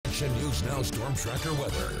Action News Now Storm Tracker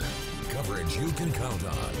weather. Coverage you can count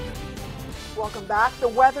on. Welcome back. The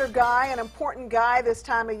weather guy, an important guy this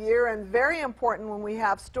time of year and very important when we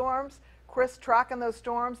have storms. Chris tracking those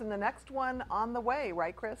storms and the next one on the way,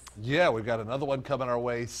 right, Chris? Yeah, we've got another one coming our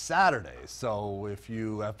way Saturday. So if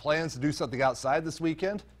you have plans to do something outside this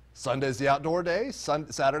weekend, Sunday's the outdoor day.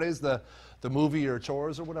 Saturday's the movie or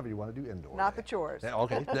chores or whatever you want to do indoor. Not the chores. Yeah,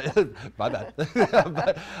 okay, my bad.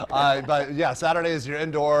 but yeah, Saturday is your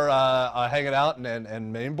indoor hanging out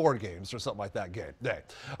and main board games or something like that day.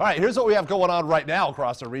 All right, here's what we have going on right now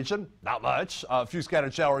across our region. Not much. A few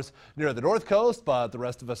scattered showers near the north coast, but the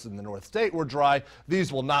rest of us in the North State, we're dry.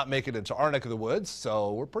 These will not make it into our neck of the woods,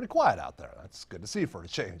 so we're pretty quiet out there. That's good to see for a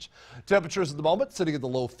change. Temperatures at the moment sitting in the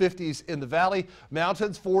low 50s in the valley.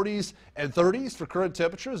 Mountains 40s and 30s for current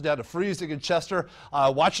temperatures, down to freezing in Chester.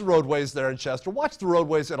 Watch the roadways there in Chester. Watch the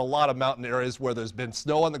roadways in a lot of mountain areas where there's been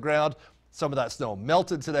snow on the ground. Some of that snow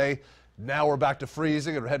melted today. Now we're back to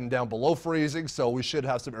freezing and we're heading down below freezing, so we should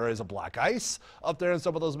have some areas of black ice up there in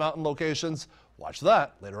some of those mountain locations. Watch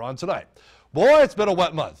that later on tonight. Boy, it's been a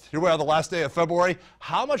wet month. Here we are the last day of February.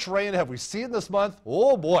 How much rain have we seen this month?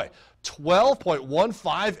 Oh boy,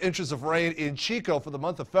 12.15 inches of rain in Chico for the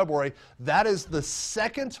month of February. That is the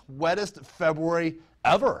second wettest February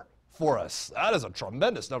ever for us. That is a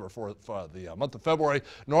tremendous number for the month of February.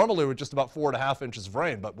 Normally we're just about 4.5 inches of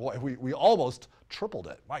rain, but boy, we almost tripled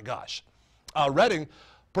it. My gosh. Redding,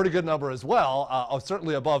 pretty good number as well,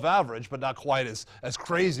 certainly above average, but not quite as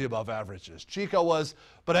crazy above average as Chico was.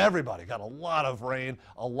 But everybody got a lot of rain,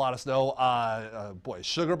 a lot of snow. Boy,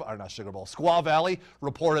 Squaw Valley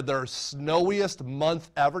reported their snowiest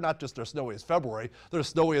month ever, not just their snowiest February, their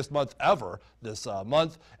snowiest month ever this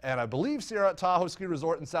month. And I believe Sierra Tahoe Ski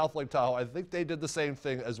Resort in South Lake Tahoe, I think they did the same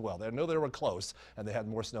thing as well. I know they were close, and they had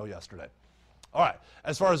more snow yesterday. All right,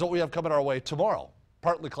 as far as what we have coming our way tomorrow.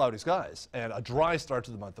 Partly cloudy skies and a dry start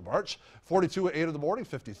to the month of March. 42 at 8 in the morning,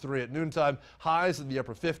 53 at noontime, highs in the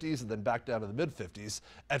upper 50s and then back down to the mid 50s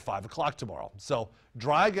at 5 o'clock tomorrow. So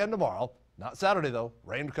dry again tomorrow, not Saturday though.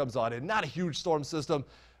 Rain comes on in, not a huge storm system.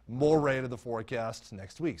 More rain in the forecast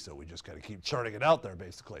next week, so we just got to keep churning it out there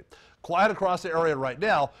basically. Quiet across the area right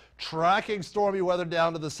now, tracking stormy weather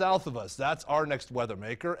down to the south of us. That's our next weather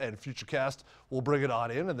maker, and Futurecast will bring it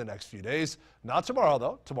on in the next few days. Not tomorrow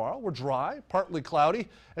though. Tomorrow we're dry, partly cloudy,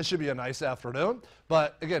 and should be a nice afternoon.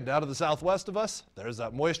 But again, down to the southwest of us, there's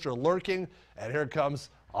that moisture lurking, and here it comes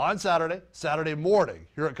on Saturday morning.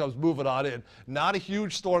 Here it comes moving on in. Not a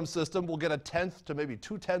huge storm system. We'll get 1/10 to maybe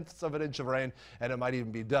 2/10 of an inch of rain, and it might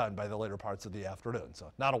even be done by the later parts of the afternoon. So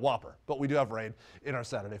not a whopper, but we do have rain in our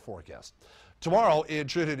Saturday forecast. Tomorrow in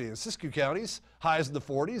Trinity and Siskiyou counties, highs in the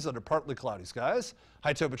 40s under partly cloudy skies.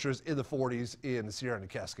 High temperatures in the 40s in the Sierra and the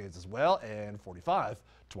Cascades as well, and 45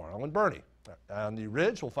 tomorrow in Boerne. On the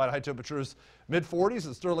ridge, we'll find high temperatures mid-40s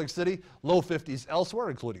in Sterling City, low 50s elsewhere,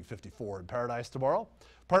 including 54 in Paradise tomorrow.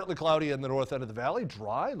 Partly cloudy in the north end of the valley,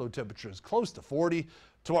 dry, low temperatures close to 40.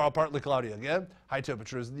 Tomorrow, partly cloudy again, high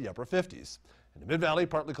temperatures in the upper 50s. In the mid-valley,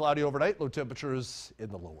 partly cloudy overnight, low temperatures in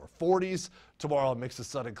the lower 40s. Tomorrow, a mix of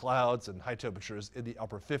sun and clouds and high temperatures in the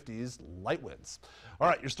upper 50s, light winds. All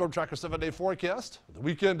right, your Storm Tracker 7-day forecast. The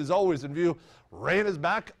weekend is always in view. Rain is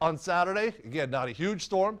back on Saturday. Again, not a huge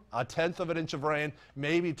storm, 1/10 of an inch of rain,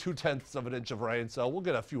 maybe 2/10 of an inch of rain. So we'll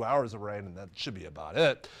get a few hours of rain, and that should be about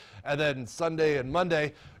it. And then Sunday and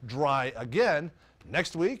Monday, dry again.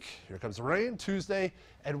 Next week, here comes the rain, Tuesday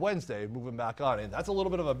and Wednesday, moving back on. And that's a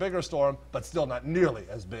little bit of a bigger storm, but still not nearly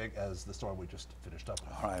as big as the storm we just finished up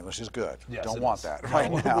with. All right, which is good. Yes, Don't want is. that No,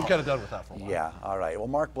 right now. We're kind of done with that for a while. Yeah, all right. Well,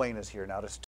 Mark Blaine is here now to